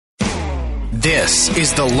This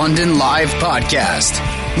is the London Live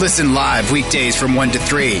Podcast. Listen live weekdays from 1 to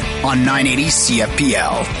 3 on 980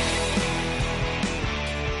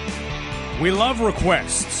 CFPL. We love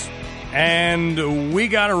requests, and we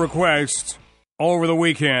got a request over the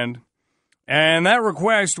weekend, and that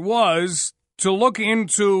request was to look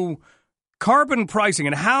into carbon pricing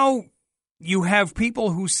and how you have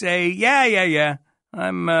people who say, yeah,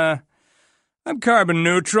 I'm carbon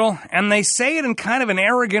neutral, and they say it in kind of an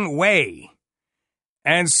arrogant way.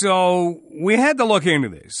 And so we had to look into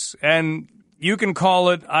this, and you can call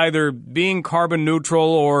it either being carbon neutral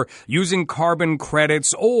or using carbon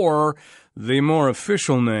credits, or the more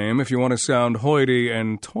official name, if you want to sound hoity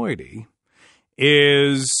and toity,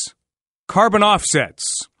 is carbon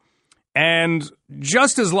offsets. And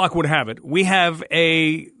just as luck would have it, we have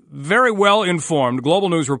a very well-informed global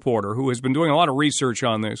news reporter who has been doing a lot of research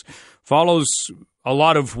on this, follows a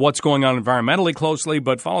lot of what's going on environmentally closely,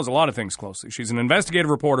 but follows a lot of things closely. She's an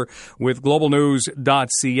investigative reporter with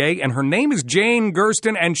globalnews.ca, and her name is Jane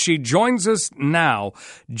Gersten, and she joins us now.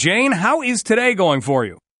 Jane, how is today going for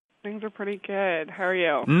you? Things are pretty good. How are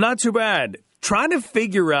you? Not too bad. Trying to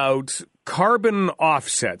figure out carbon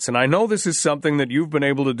offsets, and I know this is something that you've been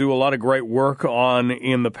able to do a lot of great work on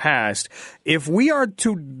in the past. If we are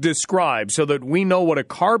to describe so that we know what a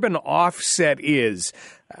carbon offset is,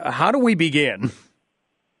 how do we begin?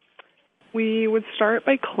 We would start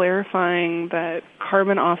by clarifying that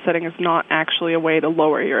carbon offsetting is not actually a way to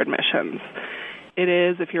lower your emissions. It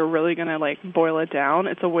is, if you're really going to boil it down,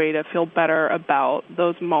 it's a way to feel better about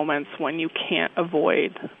those moments when you can't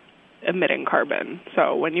avoid emitting carbon.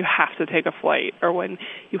 So when you have to take a flight or when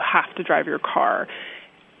you have to drive your car,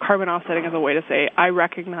 carbon offsetting is a way to say, I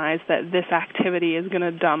recognize that this activity is going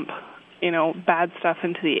to dump, bad stuff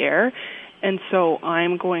into the air. And so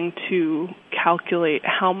I'm going to calculate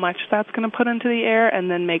how much that's going to put into the air and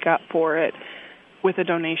then make up for it with a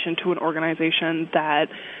donation to an organization that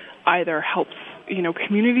either helps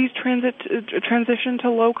communities transition to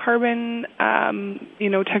low carbon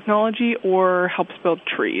technology or helps build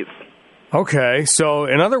trees. Okay, so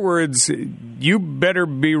in other words, you better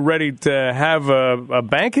be ready to have a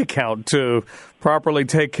bank account to properly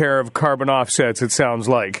take care of carbon offsets, it sounds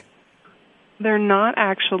like. They're not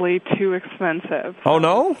actually too expensive. Oh,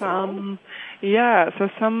 no? So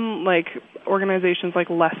some organizations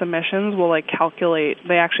like Less Emissions will calculate.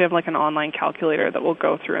 They actually have an online calculator that will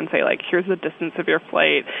go through and say here's the distance of your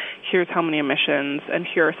flight, here's how many emissions, and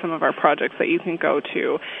here are some of our projects that you can go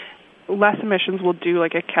to. Less Emissions will do a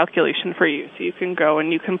calculation for you, so you can go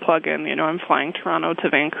and you can plug in. I'm flying Toronto to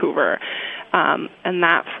Vancouver, and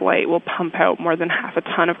that flight will pump out more than half a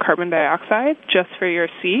ton of carbon dioxide just for your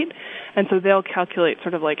seat. And so they'll calculate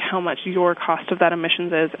sort of how much your cost of that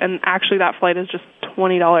emissions is. And actually that flight is just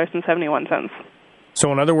 $20.71.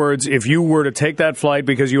 So in other words, if you were to take that flight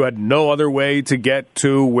because you had no other way to get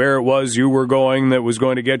to where it was you were going that was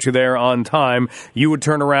going to get you there on time, you would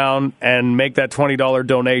turn around and make that $20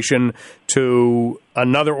 donation to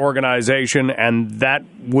another organization, and that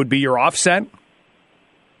would be your offset?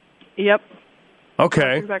 Yep. Okay.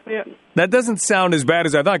 That's exactly it. That doesn't sound as bad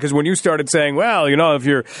as I thought, because when you started saying, well, if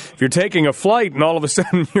you're taking a flight and all of a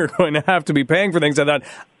sudden you're going to have to be paying for things, I thought,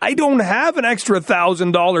 I don't have an extra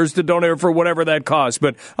 $1,000 to donate for whatever that costs.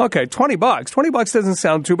 But okay, $20 doesn't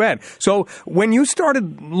sound too bad. So when you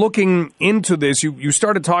started looking into this, you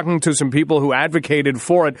started talking to some people who advocated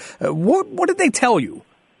for it. What did they tell you?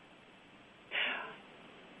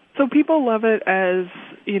 So people love it as,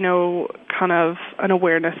 kind of an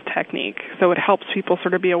awareness technique. So it helps people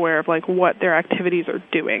sort of be aware of what their activities are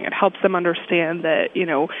doing. It helps them understand that,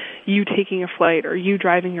 you taking a flight or you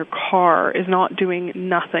driving your car is not doing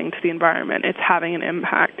nothing to the environment. It's having an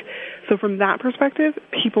impact. So from that perspective,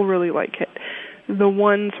 people really like it. The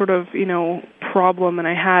one sort of, problem, and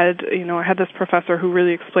I had this professor who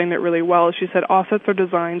really explained it really well. She said offsets are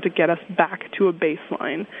designed to get us back to a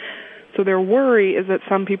baseline. So their worry is that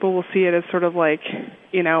some people will see it as sort of a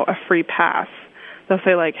free pass. They'll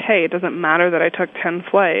say hey, it doesn't matter that I took 10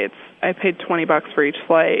 flights. I paid $20 for each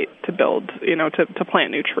flight to build, to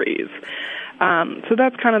plant new trees. So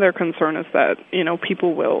that's kind of their concern, is that,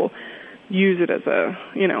 people will use it as a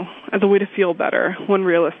way to feel better, when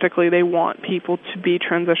realistically they want people to be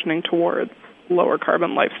transitioning towards lower carbon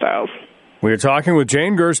lifestyles. We are talking with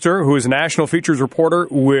Jane Gersten, who is a national features reporter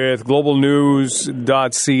with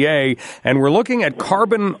globalnews.ca, and we're looking at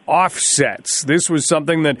carbon offsets. This was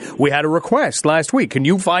something that we had a request last week. Can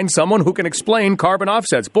you find someone who can explain carbon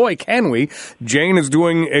offsets? Boy, can we. Jane is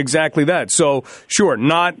doing exactly that. So, sure,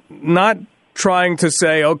 not trying to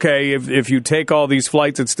say, okay, if you take all these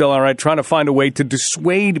flights, it's still all right, trying to find a way to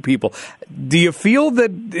dissuade people. Do you feel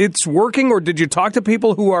that it's working, or did you talk to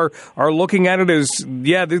people who are looking at it as,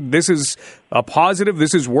 yeah, this is a positive,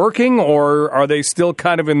 this is working, or are they still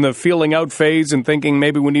kind of in the feeling out phase and thinking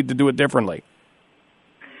maybe we need to do it differently?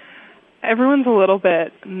 Everyone's a little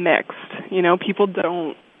bit mixed. People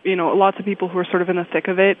don't, lots of people who are sort of in the thick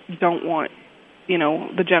of it don't want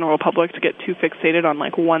the general public to get too fixated on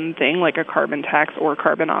like one thing, like a carbon tax or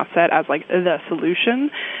carbon offset as like the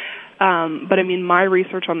solution. But I mean, my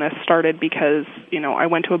research on this started because, I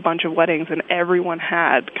went to a bunch of weddings and everyone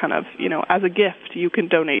had kind of, as a gift, you can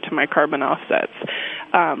donate to my carbon offsets.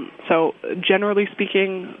 So generally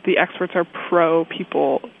speaking, the experts are pro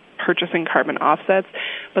people purchasing carbon offsets,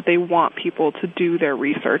 but they want people to do their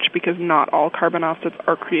research because not all carbon offsets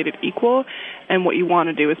are created equal. And what you want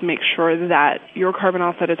to do is make sure that your carbon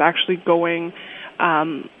offset is actually going,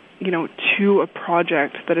 to a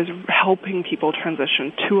project that is helping people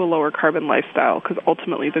transition to a lower carbon lifestyle, because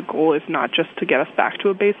ultimately the goal is not just to get us back to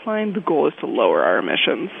a baseline, the goal is to lower our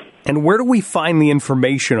emissions. And where do we find the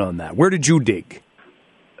information on that? Where did you dig?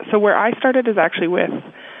 So where I started is actually with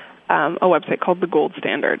a website called the Gold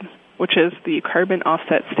Standard, which is the carbon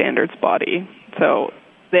offset standards body. So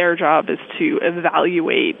their job is to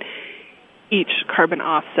evaluate each carbon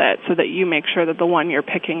offset so that you make sure that the one you're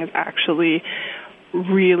picking is actually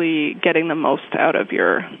really getting the most out of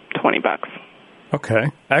your $20.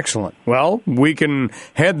 Okay, excellent. Well, we can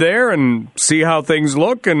head there and see how things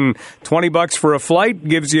look, and $20 for a flight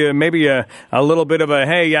gives you maybe a little bit of a,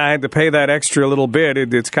 hey, I had to pay that extra little bit.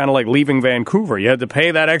 It's kind of like leaving Vancouver. You had to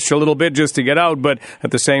pay that extra little bit just to get out, but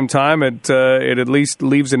at the same time, it at least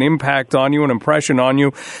leaves an impact on you, an impression on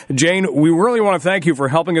you. Jane, we really want to thank you for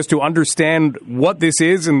helping us to understand what this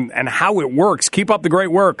is and how it works. Keep up the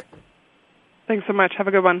great work. Thanks so much. Have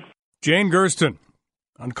a good one. Jane Gersten.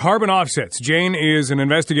 On carbon offsets. Jane is an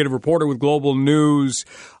investigative reporter with Global News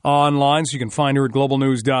Online, so you can find her at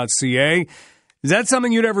globalnews.ca. Is that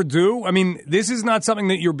something you'd ever do? I mean, this is not something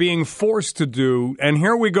that you're being forced to do. And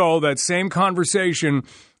here we go, that same conversation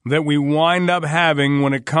that we wind up having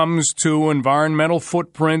when it comes to environmental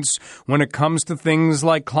footprints, when it comes to things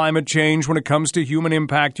like climate change, when it comes to human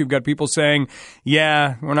impact. You've got people saying,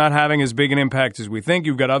 yeah, we're not having as big an impact as we think.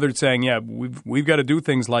 You've got others saying, yeah, we've got to do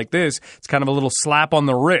things like this. It's kind of a little slap on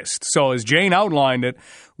the wrist. So as Jane outlined it,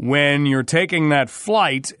 when you're taking that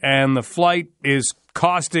flight and the flight is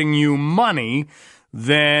costing you money,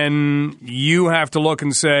 then you have to look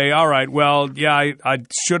and say, all right, well, yeah, I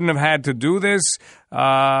shouldn't have had to do this.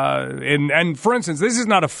 And for instance, this is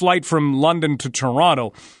not a flight from London to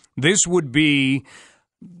Toronto. This would be,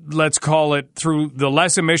 let's call it, through the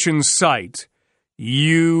less emissions site.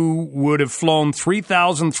 You would have flown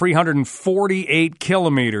 3,348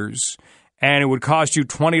 kilometers, and it would cost you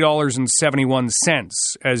 $20.71,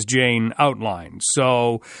 as Jane outlined.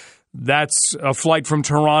 So that's a flight from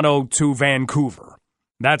Toronto to Vancouver.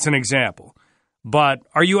 That's an example. But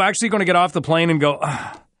are you actually going to get off the plane and go,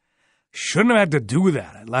 shouldn't have had to do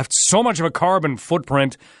that. I left so much of a carbon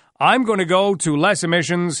footprint. I'm going to go to less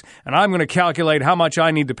emissions, and I'm going to calculate how much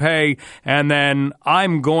I need to pay, and then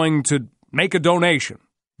I'm going to make a donation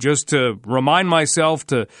just to remind myself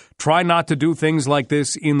to try not to do things like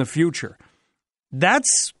this in the future.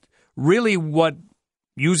 That's really what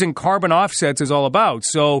using carbon offsets is all about.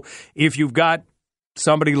 So if you've got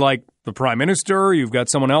somebody like the Prime Minister, you've got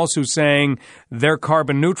someone else who's saying they're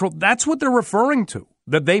carbon neutral, that's what they're referring to,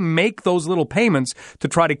 that they make those little payments to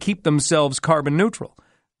try to keep themselves carbon neutral.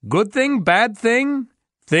 Good thing, bad thing,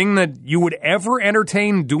 thing that you would ever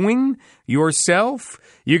entertain doing yourself?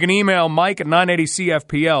 You can email Mike at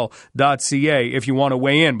 980cfpl.ca if you want to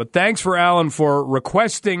weigh in. But thanks for Alan for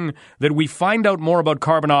requesting that we find out more about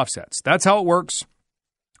carbon offsets. That's how it works.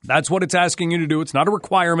 That's what it's asking you to do. It's not a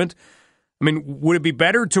requirement. I mean, would it be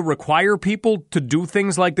better to require people to do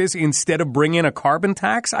things like this instead of bring in a carbon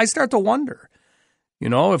tax? I start to wonder. You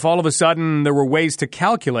know, if all of a sudden there were ways to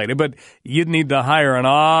calculate it, but you'd need to hire an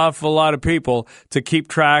awful lot of people to keep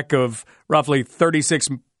track of roughly 36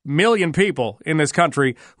 million people in this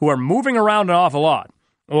country who are moving around an awful lot,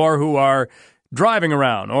 or who are driving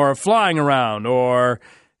around or flying around, or,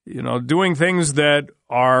 you know, doing things that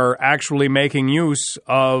are actually making use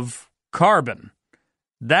of carbon.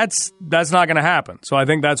 That's not going to happen. So I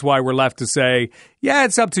think that's why we're left to say, yeah,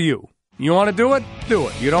 it's up to you. You want to do it? Do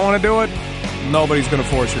it. You don't want to do it? Nobody's going to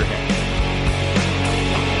force your hand.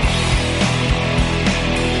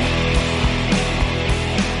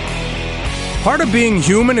 Part of being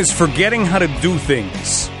human is forgetting how to do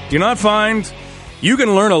things. Do you not find You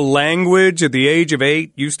can learn a language at the age of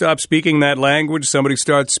 8. You stop speaking that language. Somebody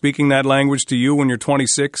starts speaking that language to you when you're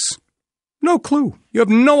 26. No clue. You have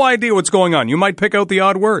no idea what's going on. You might pick out the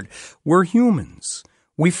odd word. We're humans.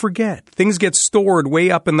 We forget. Things get stored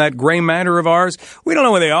way up in that gray matter of ours. We don't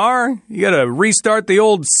know where they are. You got to restart the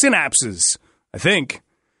old synapses, I think.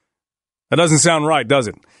 That doesn't sound right, does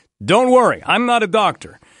it? Don't worry. I'm not a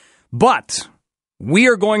doctor. But we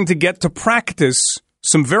are going to get to practice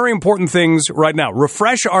some very important things right now.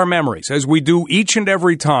 Refresh our memories, as we do each and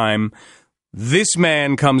every time this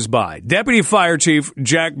man comes by. Deputy Fire Chief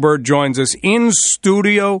Jack Bird joins us in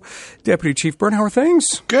studio. Deputy Chief Bird, how are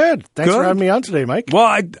things? Good. Thanks for having me on today, Mike.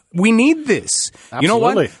 Well, we need this. Absolutely. You know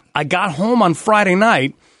what? I got home on Friday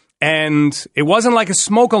night, and it wasn't like a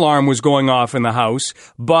smoke alarm was going off in the house,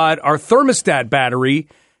 but our thermostat battery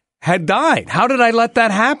had died. How did I let that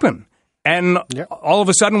happen? And all of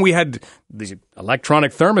a sudden, we had the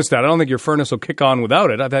electronic thermostat. I don't think your furnace will kick on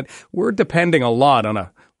without it. I thought, we're depending a lot on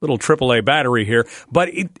a little AAA battery here. But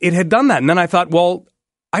it had done that. And then I thought, well,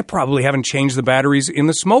 I probably haven't changed the batteries in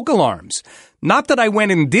the smoke alarms. Not that I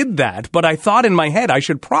went and did that, but I thought in my head I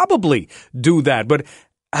should probably do that. But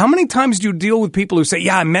how many times do you deal with people who say,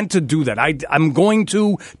 yeah, I meant to do that. I'm going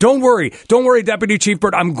to. Don't worry, Deputy Chief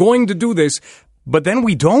Bird. I'm going to do this. But then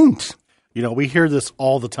we don't. You know, we hear this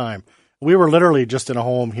all the time. We were literally just in a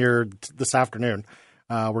home here this afternoon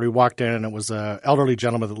where we walked in, and it was an elderly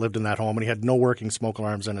gentleman that lived in that home, and he had no working smoke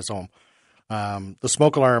alarms in his home. The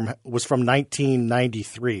smoke alarm was from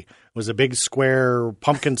 1993. It was a big square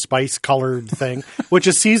pumpkin spice colored thing, which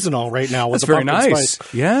is seasonal right now. With That's very nice.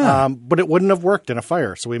 Spice. Yeah. But it wouldn't have worked in a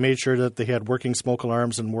fire. So we made sure that they had working smoke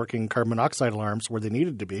alarms and working carbon monoxide alarms where they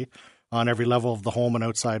needed to be on every level of the home and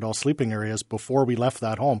outside all sleeping areas before we left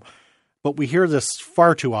that home. But we hear this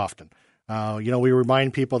far too often. We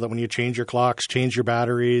remind people that when you change your clocks, change your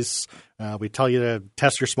batteries. We tell you to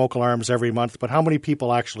test your smoke alarms every month. But how many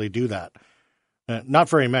people actually do that? Not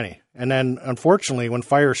very many. And then, unfortunately, when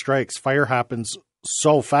fire strikes, fire happens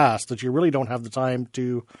so fast that you really don't have the time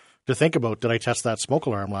to think about, did I test that smoke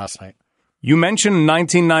alarm last night? You mentioned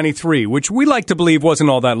 1993, which we like to believe wasn't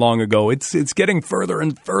all that long ago. It's getting further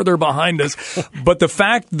and further behind us. But the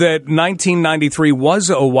fact that 1993 was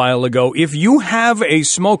a while ago, if you have a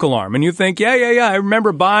smoke alarm and you think, yeah, I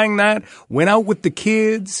remember buying that, went out with the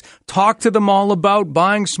kids, talked to them all about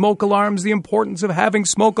buying smoke alarms, the importance of having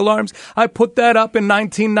smoke alarms. I put that up in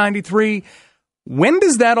 1993. When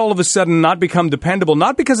does that all of a sudden not become dependable?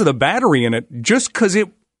 Not because of the battery in it, just because it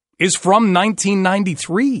is from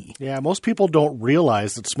 1993. Yeah, most people don't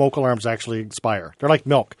realize that smoke alarms actually expire. They're like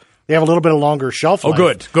milk. They have a little bit of longer shelf life. Oh,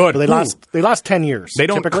 good. But they last 10 years. They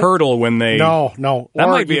don't typically curdle when they... No. That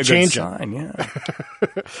or might be a good change sign, yeah.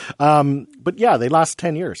 But yeah, they last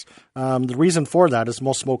 10 years. The reason for that is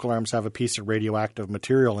most smoke alarms have a piece of radioactive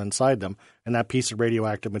material inside them, and that piece of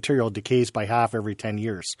radioactive material decays by half every 10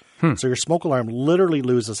 years. So your smoke alarm literally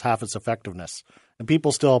loses half its effectiveness. And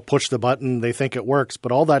people still push the button, they think it works,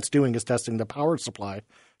 but all that's doing is testing the power supply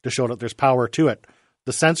to show that there's power to it.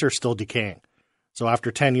 The sensor's still decaying. So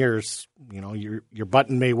after 10 years, your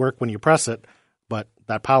button may work when you press it, but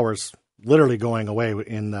that power's literally going away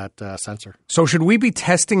in that sensor. So should we be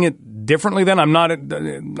testing it differently then? I'm not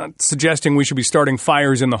suggesting we should be starting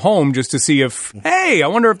fires in the home just to see if, hey, I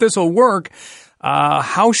wonder if this will work.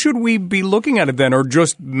 How should we be looking at it then, or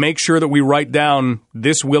just make sure that we write down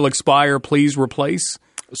this will expire, please replace?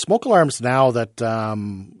 Smoke alarms now that are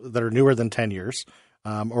newer than 10 years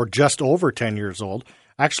or just over 10 years old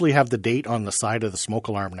actually have the date on the side of the smoke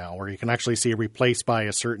alarm now, where you can actually see replaced by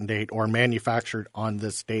a certain date or manufactured on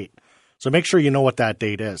this date. So make sure you know what that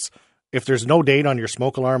date is. If there's no date on your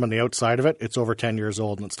smoke alarm on the outside of it, it's over 10 years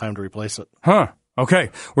old and it's time to replace it. Huh. Okay,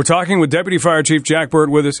 we're talking with Deputy Fire Chief Jack Bird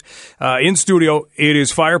with us in studio. It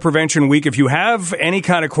is Fire Prevention Week. If you have any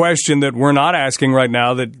kind of question that we're not asking right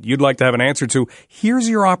now that you'd like to have an answer to, here's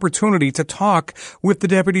your opportunity to talk with the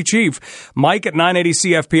Deputy Chief. Mike at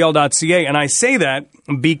 980cfpl.ca. And I say that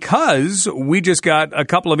because we just got a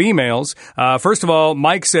couple of emails. First of all,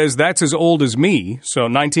 Mike says that's as old as me. So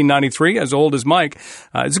 1993, as old as Mike.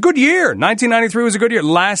 It's a good year. 1993 was a good year.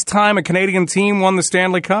 Last time a Canadian team won the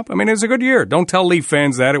Stanley Cup. I mean, it was a good year. Don't tell Leaf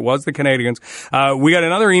fans that. It was the Canadians. We got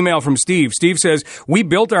another email from Steve. Steve says, we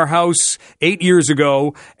built our house 8 years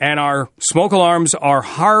ago and our smoke alarms are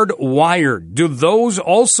hardwired. Do those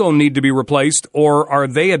also need to be replaced, or are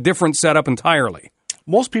they a different setup entirely?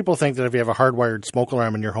 Most people think that if you have a hardwired smoke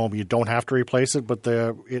alarm in your home, you don't have to replace it, but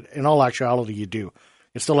in all actuality, you do.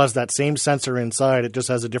 It still has that same sensor inside. It just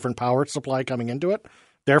has a different power supply coming into it.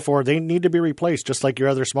 Therefore, they need to be replaced just like your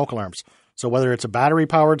other smoke alarms. So whether it's a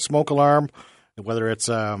battery-powered smoke alarm, Whether it's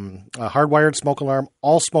a hardwired smoke alarm,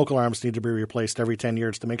 all smoke alarms need to be replaced every 10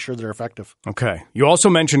 years to make sure they're effective. Okay. You also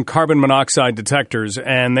mentioned carbon monoxide detectors,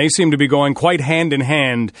 and they seem to be going quite hand in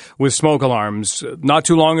hand with smoke alarms. Not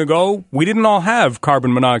too long ago, we didn't all have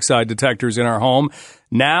carbon monoxide detectors in our home.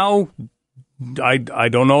 Now, I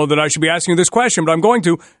don't know that I should be asking you this question, but I'm going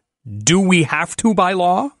to. Do we have to by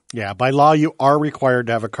law? Yeah, by law, you are required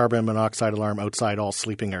to have a carbon monoxide alarm outside all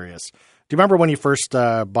sleeping areas. Do you remember when you first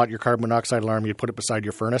bought your carbon monoxide alarm, you'd put it beside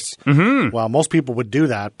your furnace? Mm-hmm. Well, most people would do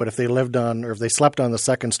that, but if they lived on or if they slept on the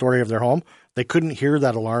second story of their home, they couldn't hear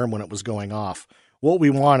that alarm when it was going off. What we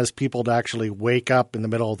want is people to actually wake up in the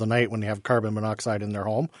middle of the night when they have carbon monoxide in their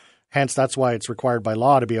home. Hence, that's why it's required by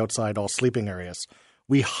law to be outside all sleeping areas.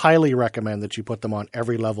 We highly recommend that you put them on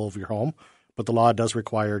every level of your home, but the law does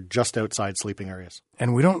require just outside sleeping areas.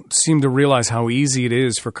 And we don't seem to realize how easy it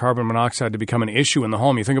is for carbon monoxide to become an issue in the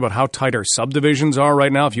home. You think about how tight our subdivisions are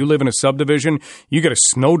right now. If you live in a subdivision, you get a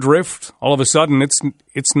snowdrift, all of a sudden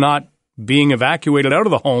it's not being evacuated out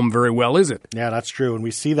of the home very well, is it? Yeah, that's true. And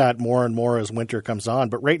we see that more and more as winter comes on.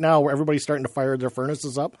 But right now, everybody's starting to fire their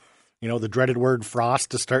furnaces up. You know, the dreaded word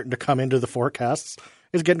frost is starting to come into the forecasts.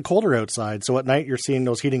 It's getting colder outside. So at night, you're seeing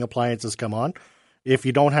those heating appliances come on. If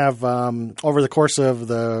you don't have, over the course of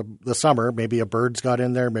the summer, maybe a bird's got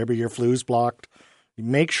in there, maybe your flue's blocked,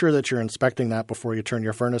 make sure that you're inspecting that before you turn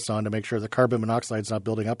your furnace on to make sure the carbon monoxide is not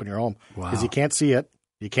building up in your home. Because you can't see it,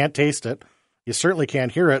 you can't taste it, you certainly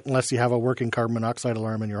can't hear it unless you have a working carbon monoxide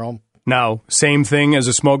alarm in your home. Now, same thing as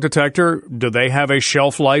a smoke detector. Do they have a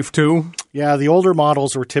shelf life too? Yeah, the older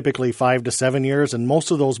models were typically 5 to 7 years, and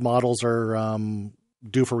most of those models are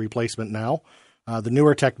due for replacement now. The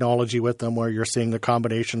newer technology with them where you're seeing the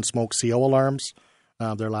combination smoke CO alarms,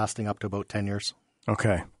 they're lasting up to about 10 years.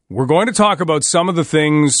 Okay. We're going to talk about some of the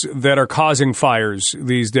things that are causing fires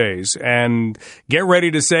these days and get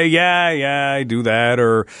ready to say, yeah, I do that,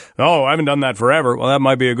 or, oh, I haven't done that forever. Well, that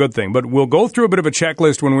might be a good thing. But we'll go through a bit of a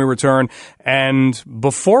checklist when we return. And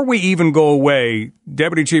before we even go away,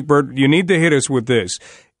 Deputy Chief Burt, you need to hit us with this.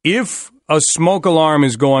 If a smoke alarm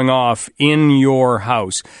is going off in your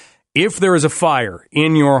house, if there is a fire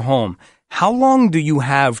in your home, how long do you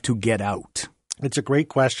have to get out? It's a great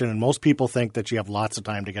question, and most people think that you have lots of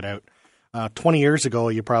time to get out. 20 years ago,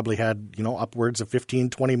 you probably had, upwards of 15,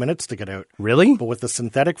 20 minutes to get out. Really? But with the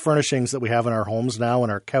synthetic furnishings that we have in our homes now,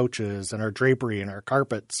 and our couches and our drapery and our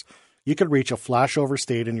carpets, you could reach a flashover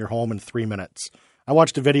state in your home in 3 minutes. I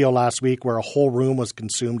watched a video last week where a whole room was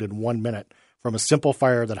consumed in 1 minute from a simple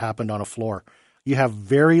fire that happened on a floor. You have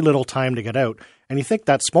very little time to get out. And you think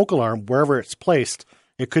that smoke alarm, wherever it's placed,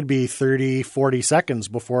 it could be 30, 40 seconds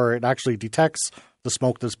before it actually detects the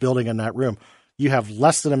smoke that's building in that room. You have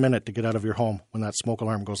less than a minute to get out of your home when that smoke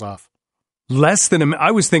alarm goes off. Less than a minute?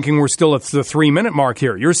 I was thinking we're still at the 3-minute mark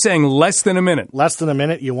here. You're saying less than a minute. Less than a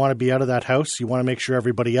minute. You want to be out of that house. You want to make sure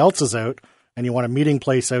everybody else is out. And you want a meeting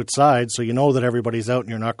place outside so you know that everybody's out and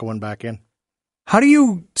you're not going back in. How do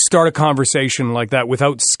you start a conversation like that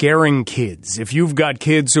without scaring kids? If you've got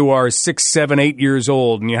kids who are 6, 7, 8 years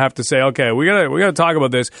old and you have to say, okay, we gotta talk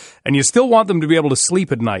about this, and you still want them to be able to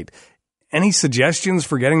sleep at night, any suggestions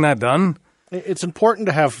for getting that done? It's important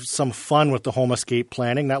to have some fun with the home escape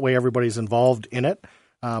planning. That way everybody's involved in it.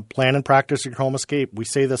 Plan and practice your home escape. We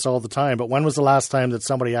say this all the time, but when was the last time that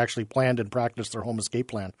somebody actually planned and practiced their home escape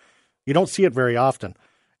plan? You don't see it very often.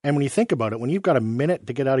 And when you think about it, when you've got a minute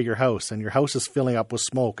to get out of your house and your house is filling up with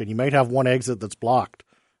smoke and you might have one exit that's blocked,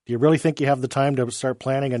 do you really think you have the time to start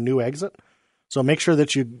planning a new exit? So make sure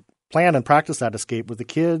that you plan and practice that escape with the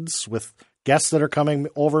kids, with guests that are coming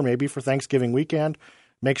over, maybe for Thanksgiving weekend.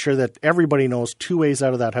 Make sure that everybody knows 2 ways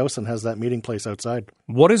out of that house and has that meeting place outside.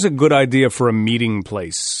 What is a good idea for a meeting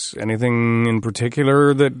place? Anything in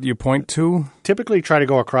particular that you point to? Typically try to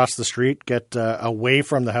go across the street, get away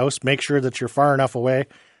from the house. Make sure that you're far enough away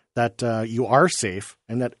that you are safe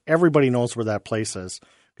and that everybody knows where that place is,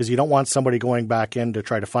 because you don't want somebody going back in to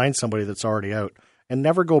try to find somebody that's already out. And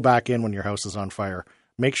never go back in when your house is on fire.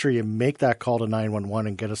 Make sure you make that call to 911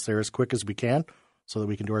 and get us there as quick as we can so that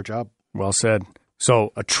we can do our job. Well said.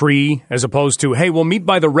 So a tree as opposed to, hey, we'll meet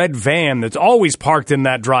by the red van that's always parked in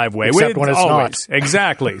that driveway. Except when it's always. Not.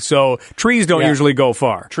 Exactly. So trees don't usually go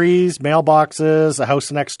far. Trees, mailboxes, a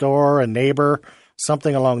house next door, a neighbor,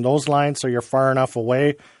 something along those lines so you're far enough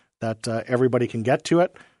away that everybody can get to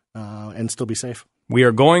it and still be safe. We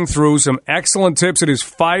are going through some excellent tips. It is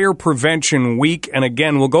Fire Prevention Week. And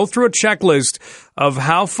again, we'll go through a checklist of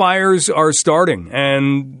how fires are starting.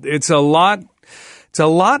 And it's a lot It's a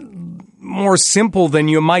lot more simple than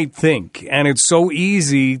you might think, and it's so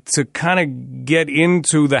easy to kind of get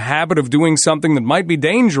into the habit of doing something that might be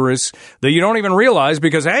dangerous that you don't even realize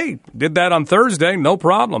because, hey, did that on Thursday, no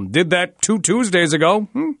problem. Did that 2 Tuesdays ago,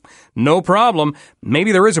 no problem.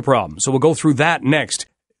 Maybe there is a problem, so we'll go through that next.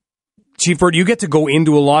 Chief Burt, you get to go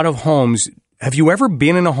into a lot of homes. Have you ever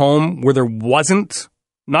been in a home where there wasn't,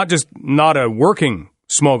 not a working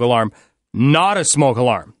smoke alarm, not a smoke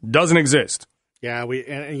alarm, doesn't exist? Yeah,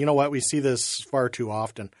 and you know what? We see this far too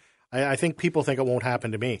often. I think people think it won't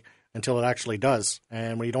happen to me until it actually does.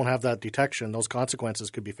 And when you don't have that detection, those consequences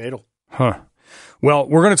could be fatal. Huh. Well,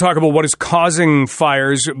 we're going to talk about what is causing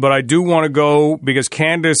fires, but I do want to go because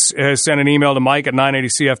Candace has sent an email to Mike at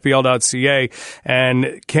 980cfpl.ca,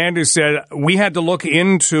 and Candace said we had to look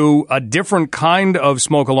into a different kind of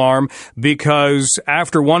smoke alarm because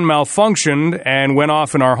after one malfunctioned and went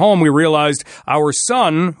off in our home, we realized our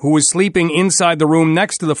son, who was sleeping inside the room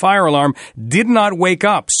next to the fire alarm, did not wake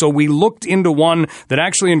up. So we looked into one that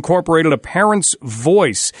actually incorporated a parent's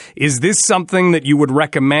voice. Is this something that you would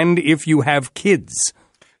recommend if you have kids?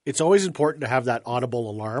 It's always important to have that audible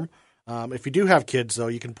alarm. If you do have kids, though,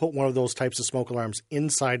 you can put one of those types of smoke alarms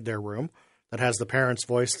inside their room that has the parent's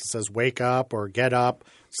voice that says wake up or get up,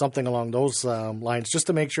 something along those lines, just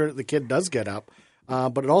to make sure that the kid does get up.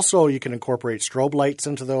 But also you can incorporate strobe lights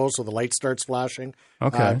into those so the light starts flashing,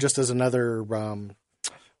 just as another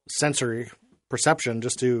sensory perception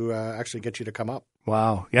just to actually get you to come up.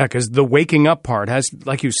 Wow. Yeah, because the waking up part has,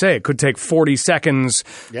 like you say, it could take 40 seconds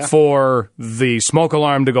for the smoke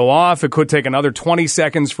alarm to go off. It could take another 20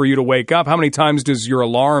 seconds for you to wake up. How many times does your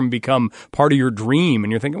alarm become part of your dream?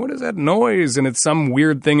 And you're thinking, what is that noise? And it's some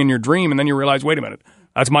weird thing in your dream. And then you realize, wait a minute,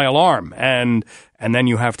 that's my alarm. And then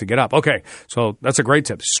you have to get up. Okay, so that's a great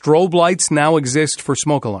tip. Strobe lights now exist for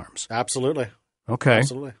smoke alarms. Absolutely. Okay.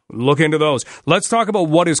 Absolutely. Look into those. Let's talk about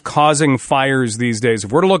what is causing fires these days.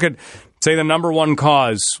 If we're to look at, say, the number one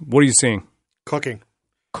cause, what are you seeing? Cooking.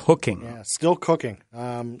 Cooking. Yeah, still cooking.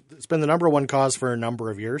 It's been the number one cause for a number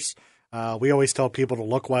of years. We always tell people to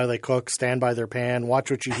look while they cook, stand by their pan,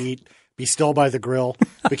 watch what you eat, be still by the grill.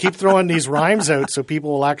 We keep throwing these rhymes out so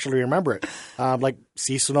people will actually remember it. Like,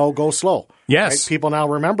 see snow, go slow. Yes. Right? People now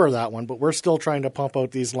remember that one, but we're still trying to pump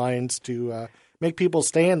out these lines to make people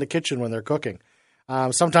stay in the kitchen when they're cooking.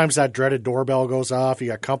 Sometimes that dreaded doorbell goes off. You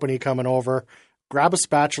got company coming over. Grab a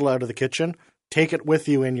spatula out of the kitchen. Take it with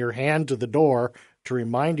you in your hand to the door to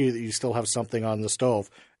remind you that you still have something on the stove.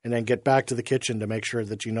 And then get back to the kitchen to make sure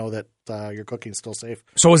that you know that your cooking's still safe.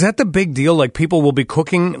 So is that the big deal? Like people will be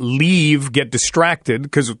cooking, leave, get distracted?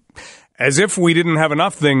 Because as if we didn't have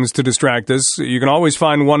enough things to distract us, you can always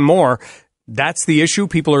find one more. That's the issue?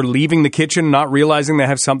 People are leaving the kitchen, not realizing they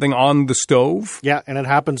have something on the stove? Yeah, and it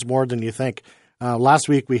happens more than you think. Last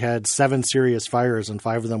week we had 7 serious fires, and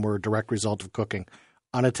 5 of them were a direct result of cooking.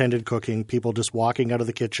 Unattended cooking, people just walking out of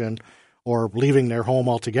the kitchen or leaving their home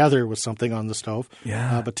altogether with something on the stove.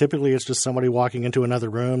 Yeah. But typically it's just somebody walking into another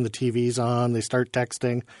room, the TV's on, they start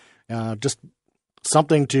texting, just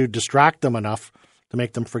something to distract them enough to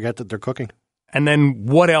make them forget that they're cooking. And then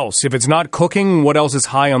what else? If it's not cooking, what else is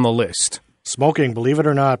high on the list? Smoking, believe it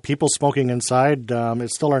or not, people smoking inside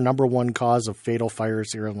is still our number one cause of fatal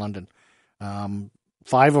fires here in London.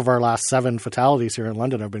 5 of our last 7 fatalities here in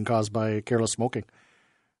London have been caused by careless smoking.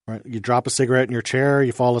 Right? You drop a cigarette in your chair,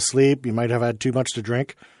 you fall asleep, you might have had too much to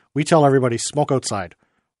drink. We tell everybody, smoke outside.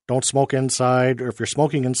 Don't smoke inside, or if you're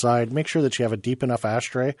smoking inside, make sure that you have a deep enough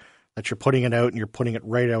ashtray that you're putting it out and you're putting it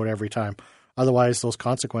right out every time. Otherwise, those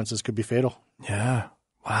consequences could be fatal. Yeah.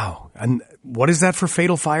 Wow. And what is that for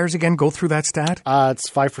fatal fires again? Go through that stat. It's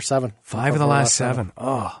 5 for 7. 5 of the last 7.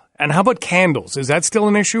 Oh. And how about candles? Is that still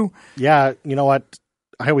an issue? Yeah. You know what?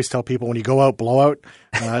 I always tell people when you go out, blow out.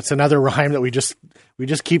 It's another rhyme that we just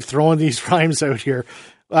keep throwing these rhymes out here.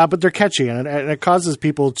 But they're catchy, and it causes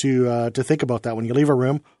people to think about that. When you leave a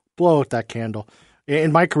room, blow out that candle.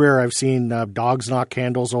 In my career, I've seen dogs knock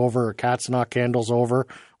candles over or cats knock candles over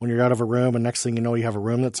when you're out of a room, and next thing you know, you have a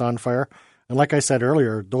room that's on fire. And like I said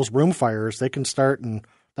earlier, those room fires, they can start, and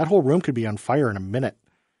that whole room could be on fire in a minute.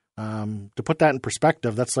 To put that in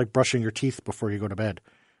perspective, that's like brushing your teeth before you go to bed.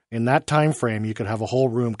 In that time frame, you could have a whole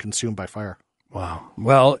room consumed by fire. Wow.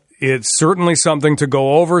 Well, it's certainly something to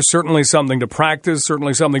go over, certainly something to practice,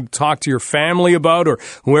 certainly something to talk to your family about or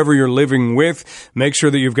whoever you're living with. Make sure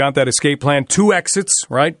that you've got that escape plan. 2 exits,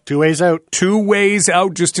 right? 2 ways out. 2 ways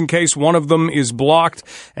out just in case one of them is blocked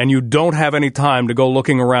and you don't have any time to go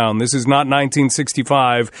looking around. This is not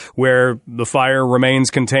 1965 where the fire remains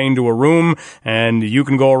contained to a room and you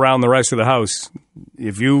can go around the rest of the house.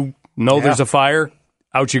 If you know there's a fire,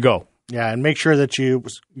 out you go. Yeah, and make sure that you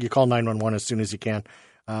call 911 as soon as you can.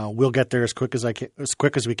 We'll get there as quick as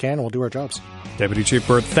we can, and we'll do our jobs. Deputy Chief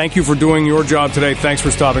Burt, thank you for doing your job today. Thanks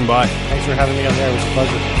for stopping by. Thanks for having me on there. It was a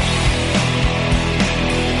pleasure.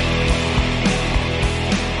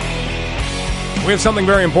 We have something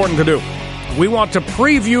very important to do. We want to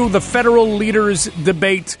preview the federal leaders'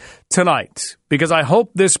 debate tonight because I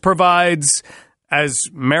hope this provides, as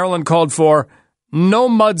Maryland called for, no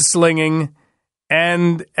mudslinging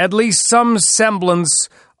and at least some semblance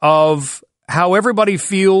of how everybody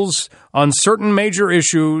feels on certain major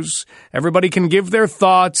issues. Everybody can give their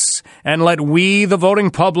thoughts and let we, the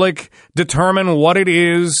voting public, determine what it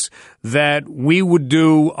is that we would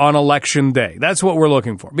do on Election Day. That's what we're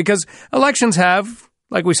looking for. Because elections have,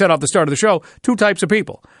 like we said off the start of the show, two types of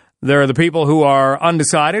people. There are the people who are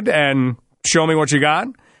undecided and show me what you got.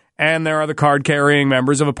 And there are the card-carrying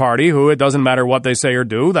members of a party who it doesn't matter what they say or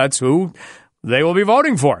do. That's who they will be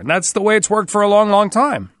voting for. And that's the way it's worked for a long, long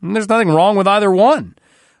time. And there's nothing wrong with either one.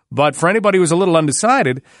 But for anybody who's a little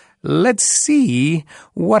undecided, let's see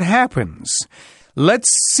what happens. Let's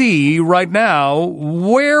see right now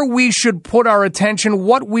where we should put our attention,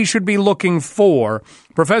 what we should be looking for.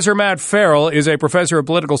 Professor Matt Farrell is a professor of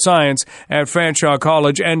political science at Fanshawe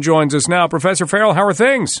College and joins us now. Professor Farrell, how are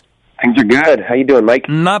things? Things are good. How you doing, Mike?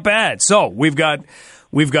 Not bad. So we've got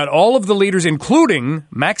all of the leaders, including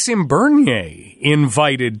Maxime Bernier,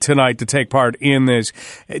 invited tonight to take part in this.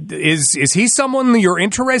 Is he someone you're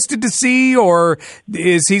interested to see, or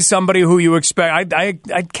is he somebody who you expect? I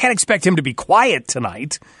can't expect him to be quiet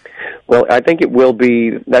tonight. Well, I think it will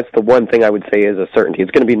be. That's the one thing I would say is a certainty. It's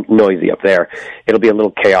going to be noisy up there. It'll be a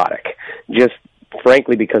little chaotic, just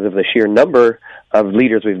frankly because of the sheer number of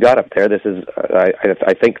leaders we've got up there. This is,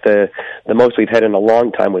 I think, the most we've had in a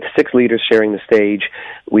long time, with 6 leaders sharing the stage.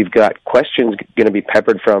 We've got questions going to be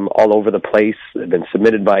peppered from all over the place. They've been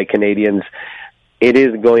submitted by Canadians. It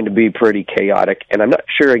is going to be pretty chaotic, and I'm not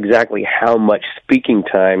sure exactly how much speaking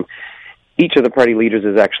time each of the party leaders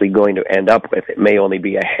is actually going to end up with. It may only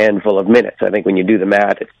be a handful of minutes. I think when you do the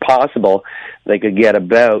math, it's possible they could get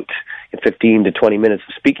about 15 to 20 minutes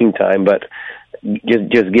of speaking time, but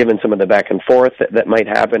just given some of the back and forth that might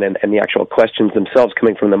happen and the actual questions themselves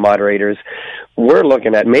coming from the moderators, we're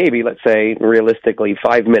looking at maybe, let's say, realistically,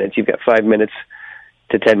 5 minutes. You've got 5 minutes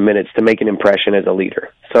to 10 minutes to make an impression as a leader.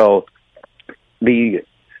 So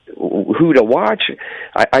who to watch,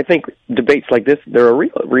 I think debates like this, they're a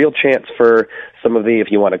real chance for some of the, if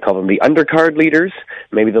you want to call them the undercard leaders,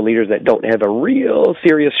 maybe the leaders that don't have a real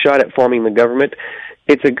serious shot at forming the government.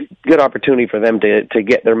 It's a good opportunity for them to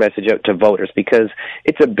get their message out to voters, because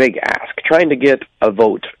it's a big ask. Trying to get a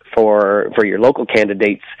vote for your local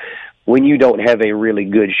candidates when you don't have a really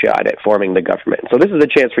good shot at forming the government. So this is a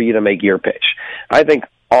chance for you to make your pitch. I think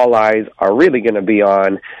all eyes are really going to be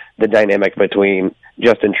on the dynamic between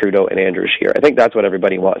Justin Trudeau and Andrew Scheer. I think that's what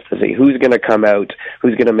everybody wants to see. Who's going to come out?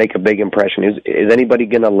 Who's going to make a big impression? Is anybody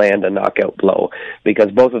going to land a knockout blow? Because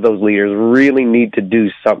both of those leaders really need to do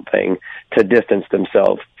something to distance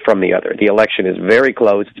themselves from the other. The election is very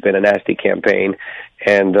close. It's been a nasty campaign.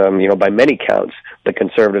 And, by many counts, the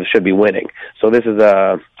Conservatives should be winning. So this is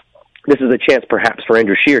a chance, perhaps, for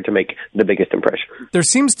Andrew Scheer to make the biggest impression. There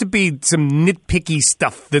seems to be some nitpicky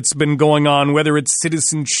stuff that's been going on, whether it's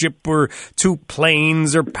citizenship or 2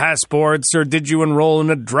 planes or passports or did you enroll in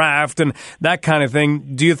a draft and that kind of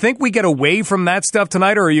thing. Do you think we get away from that stuff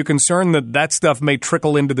tonight, or are you concerned that stuff may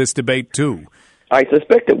trickle into this debate too? I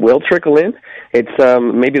suspect it will trickle in. It's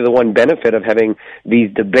maybe the one benefit of having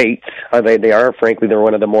these debates. They are, frankly, they're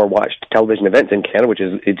one of the more watched television events in Canada, which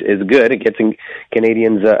is good. It gets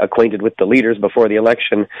Canadians acquainted with the leaders before the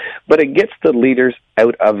election, but it gets the leaders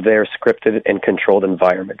out of their scripted and controlled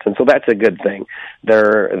environments, and so that's a good thing.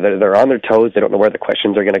 They're on their toes. They don't know where the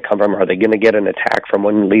questions are going to come from. Are they going to get an attack from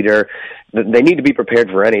one leader? They need to be prepared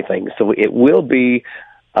for anything. So it will be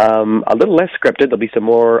a little less scripted. There'll be some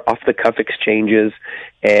more off-the-cuff exchanges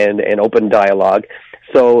and open dialogue.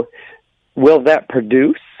 So will that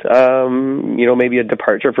produce, maybe a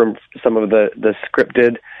departure from some of the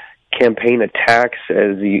scripted campaign attacks?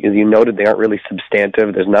 As you noted, they aren't really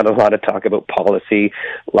substantive. There's not a lot of talk about policy,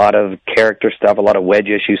 a lot of character stuff, a lot of wedge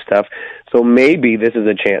issue stuff. So maybe this is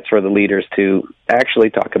a chance for the leaders to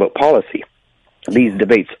actually talk about policy. These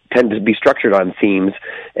debates tend to be structured on themes,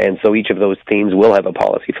 and so each of those themes will have a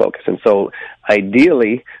policy focus. And so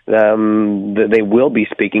ideally, they will be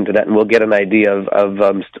speaking to that, and we'll get an idea of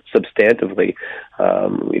substantively,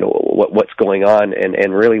 what's going on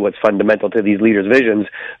and really what's fundamental to these leaders' visions,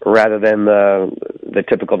 rather than the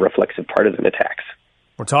typical reflexive partisan attacks.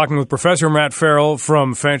 We're talking with Professor Matt Farrell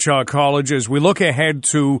from Fanshawe College as we look ahead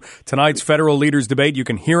to tonight's federal leaders debate. You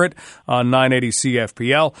can hear it on 980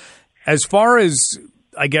 CFPL. As far as,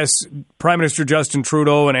 I guess, Prime Minister Justin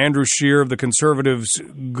Trudeau and Andrew Scheer of the Conservatives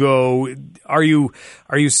go, are you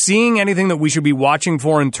seeing anything that we should be watching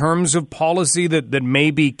for in terms of policy that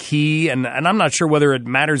may be key? And I'm not sure whether it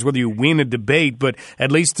matters whether you win a debate, but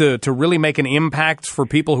at least to really make an impact for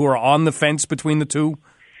people who are on the fence between the two?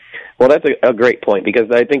 Well, that's a great point, because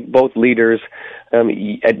I think both leaders,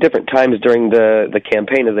 at different times during the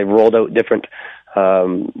campaign, as they've rolled out different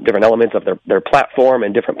elements of their platform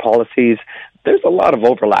and different policies, there's a lot of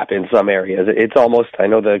overlap in some areas. It's almost, I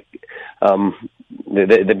know they've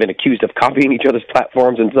been accused of copying each other's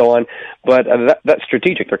platforms and so on, but that's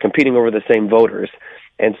strategic. They're competing over the same voters.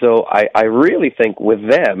 And so I really think with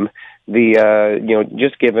them,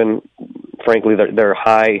 just given, frankly, their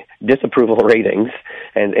high disapproval ratings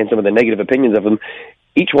and some of the negative opinions of them,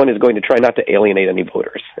 each one is going to try not to alienate any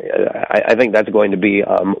voters. I think that's going to be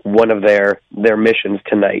one of their missions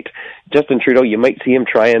tonight. Justin Trudeau, you might see him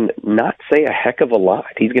try and not say a heck of a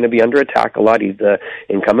lot. He's going to be under attack a lot. He's the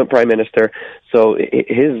incumbent prime minister. So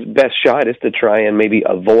his best shot is to try and maybe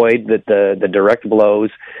avoid the direct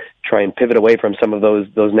blows, try and pivot away from some of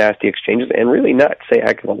those nasty exchanges, and really not say a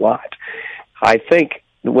heck of a lot. I think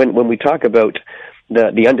when we talk about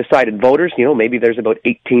the undecided voters, maybe there's about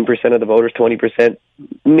 18% of the voters, 20%,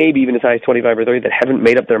 maybe even as high as 25 or 30 that haven't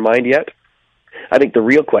made up their mind yet. I think the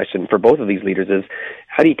real question for both of these leaders is,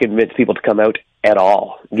 how do you convince people to come out at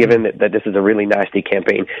all, given that this is a really nasty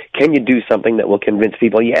campaign? Can you do something that will convince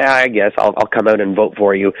people, yeah, I guess I'll come out and vote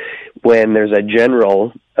for you, when there's a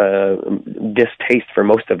general distaste for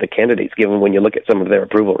most of the candidates, given when you look at some of their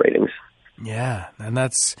approval ratings? Yeah, and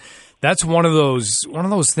that's one of those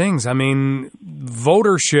things. I mean,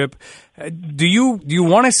 votership. Do you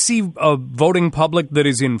want to see a voting public that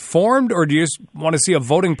is informed, or do you just want to see a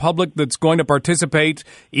voting public that's going to participate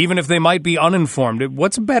even if they might be uninformed?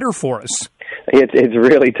 What's better for us? It's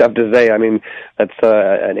really tough to say. I mean, that's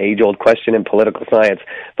an age-old question in political science.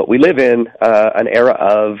 But we live in an era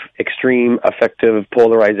of extreme affective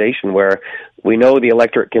polarization, where we know the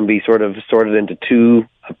electorate can be sort of sorted into two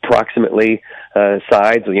approximately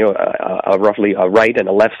sides, roughly a right and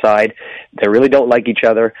a left side. They really don't like each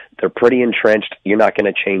other. They're pretty entrenched. You're not going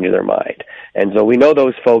to change their mind. And so we know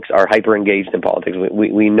those folks are hyper-engaged in politics.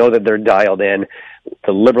 We know that they're dialed in.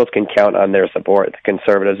 The Liberals can count on their support. The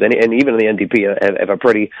Conservatives and even the NDP have a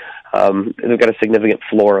pretty, they've got a significant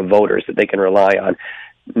floor of voters that they can rely on.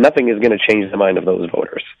 Nothing is going to change the mind of those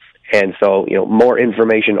voters. And so, more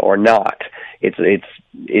information or not, it's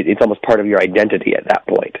almost part of your identity at that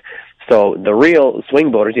point. So the real swing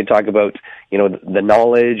voters, you talk about, the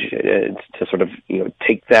knowledge to sort of,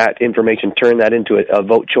 take that information, turn that into a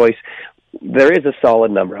vote choice. There is a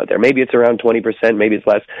solid number out there. Maybe it's around 20%, maybe it's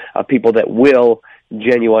less, of people that will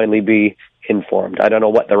genuinely be informed. I don't know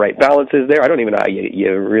what the right balance is there. I don't even know how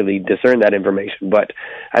you really discern that information. But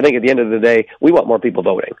I think at the end of the day, we want more people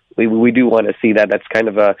voting. We do want to see that. That's kind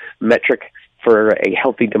of a metric for a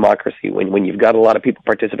healthy democracy. When you've got a lot of people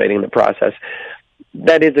participating in the process,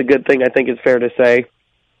 that is a good thing, I think it's fair to say.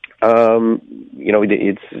 You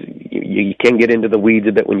can get into the weeds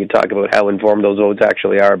a bit when you talk about how informed those votes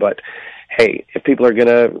actually are. But hey, if people are going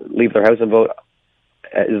to leave their house and vote,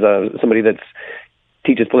 as somebody that's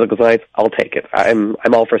teaches political science, I'll take it. I'm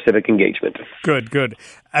all for civic engagement. Good.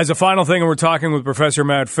 As a final thing, and we're talking with Professor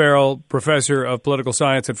Matt Farrell, Professor of Political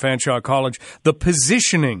Science at Fanshawe College, the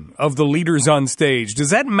positioning of the leaders on stage, does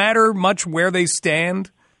that matter much where they stand?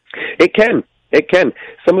 It can.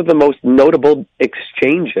 Some of the most notable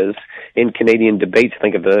exchanges in Canadian debates,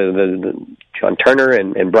 think of the John Turner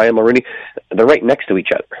and Brian Mulroney, they're right next to each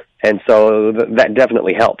other. And so that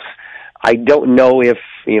definitely helps. I don't know if,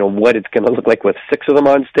 what it's going to look like with six of them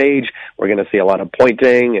on stage. We're going to see a lot of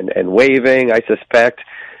pointing and waving, I suspect.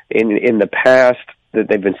 In the past, that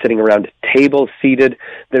they've been sitting around a table seated.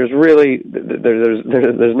 There's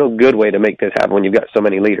no good way to make this happen when you've got so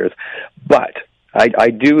many leaders. But I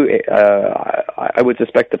would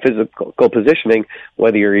suspect the physical positioning,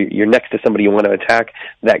 whether you're next to somebody you want to attack,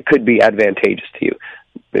 that could be advantageous to you.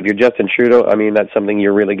 If you're Justin Trudeau, I mean, that's something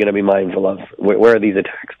you're really going to be mindful of. Where are these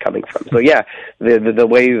attacks coming from? So yeah, the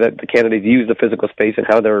way that the candidates use the physical space and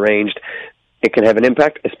how they're arranged, it can have an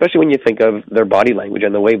impact, especially when you think of their body language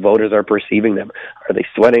and the way voters are perceiving them. Are they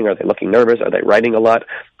sweating? Are they looking nervous? Are they writing a lot?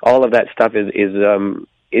 All of that stuff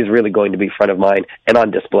is really going to be front of mind and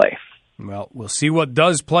on display. Well, we'll see what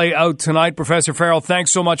does play out tonight. Professor Farrell,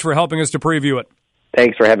 thanks so much for helping us to preview it.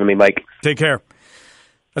 Thanks for having me, Mike. Take care.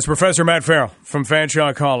 That's Professor Matt Farrell from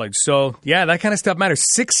Fanshawe College. So, yeah, that kind of stuff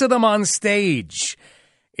matters. 6 of them on stage.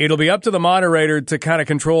 It'll be up to the moderator to kind of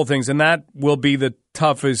control things, and that will be the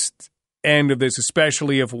toughest end of this,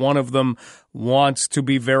 especially if one of them wants to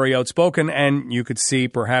be very outspoken. And you could see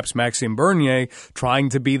perhaps Maxime Bernier trying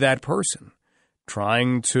to be that person,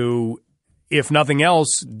 trying to, if nothing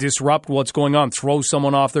else, disrupt what's going on, throw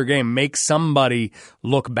someone off their game, make somebody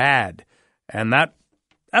look bad. And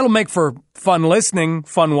that'll make for fun listening,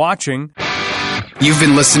 fun watching. You've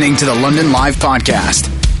been listening to the London Live Podcast.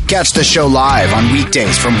 Catch the show live on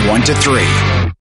weekdays from 1 to 3.